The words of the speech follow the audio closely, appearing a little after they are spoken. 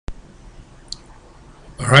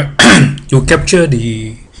Alright, to capture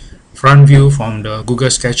the front view from the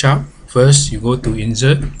Google Sketchup, first you go to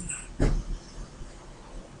Insert,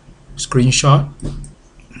 Screenshot,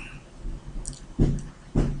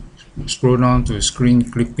 scroll down to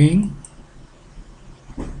Screen Clipping,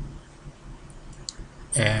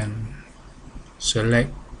 and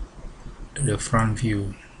select the front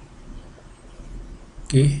view.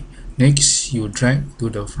 Okay, next you drag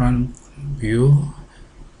to the front view,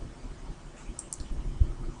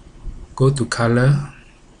 go to Color,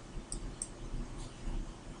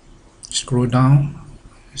 scroll down,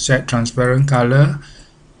 set transparent color,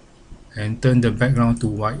 and turn the background to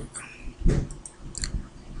white.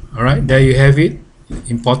 Alright, there you have it,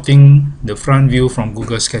 importing the front view from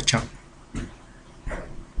Google Sketchup.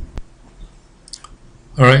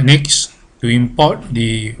 Alright, next, to import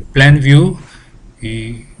the plan view,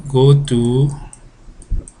 we go to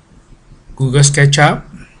Google Sketchup,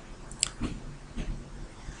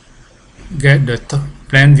 get the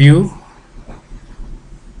plan view,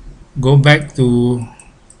 go back to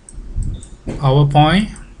PowerPoint,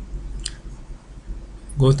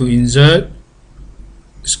 go to Insert,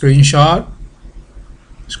 Screenshot,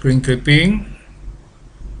 Screen Clipping,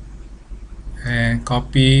 and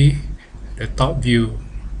copy the top view.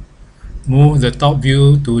 Move the top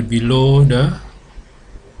view to below the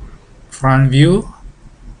front view,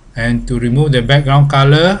 and to remove the background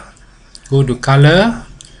color, go to Color,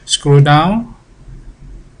 scroll down,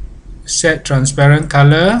 set transparent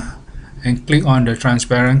color, and click on the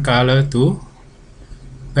transparent color to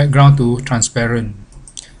background to transparent.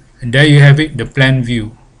 And there you have it, the plan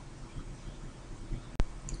view.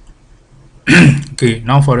 Okay,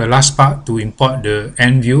 now for the last part, to import the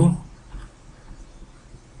end view,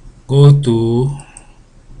 go to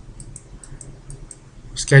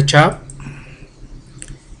Sketchup,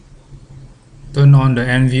 turn on the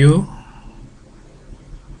end view,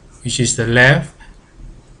 which is the left,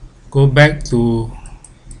 go back to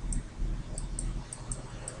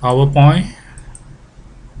PowerPoint,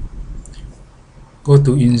 go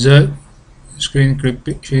to Insert,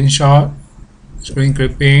 Screenshot, Screen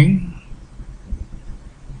Clipping,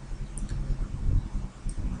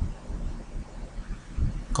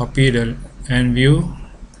 copy the end view,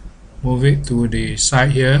 move it to the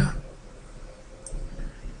side here,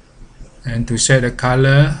 and to set the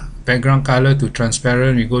color, background color to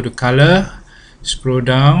transparent, we go to Color, scroll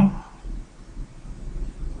down,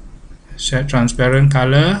 set transparent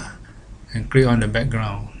color, and click on the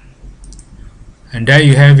background. And there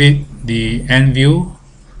you have it, the end view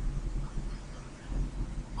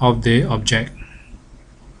of the object.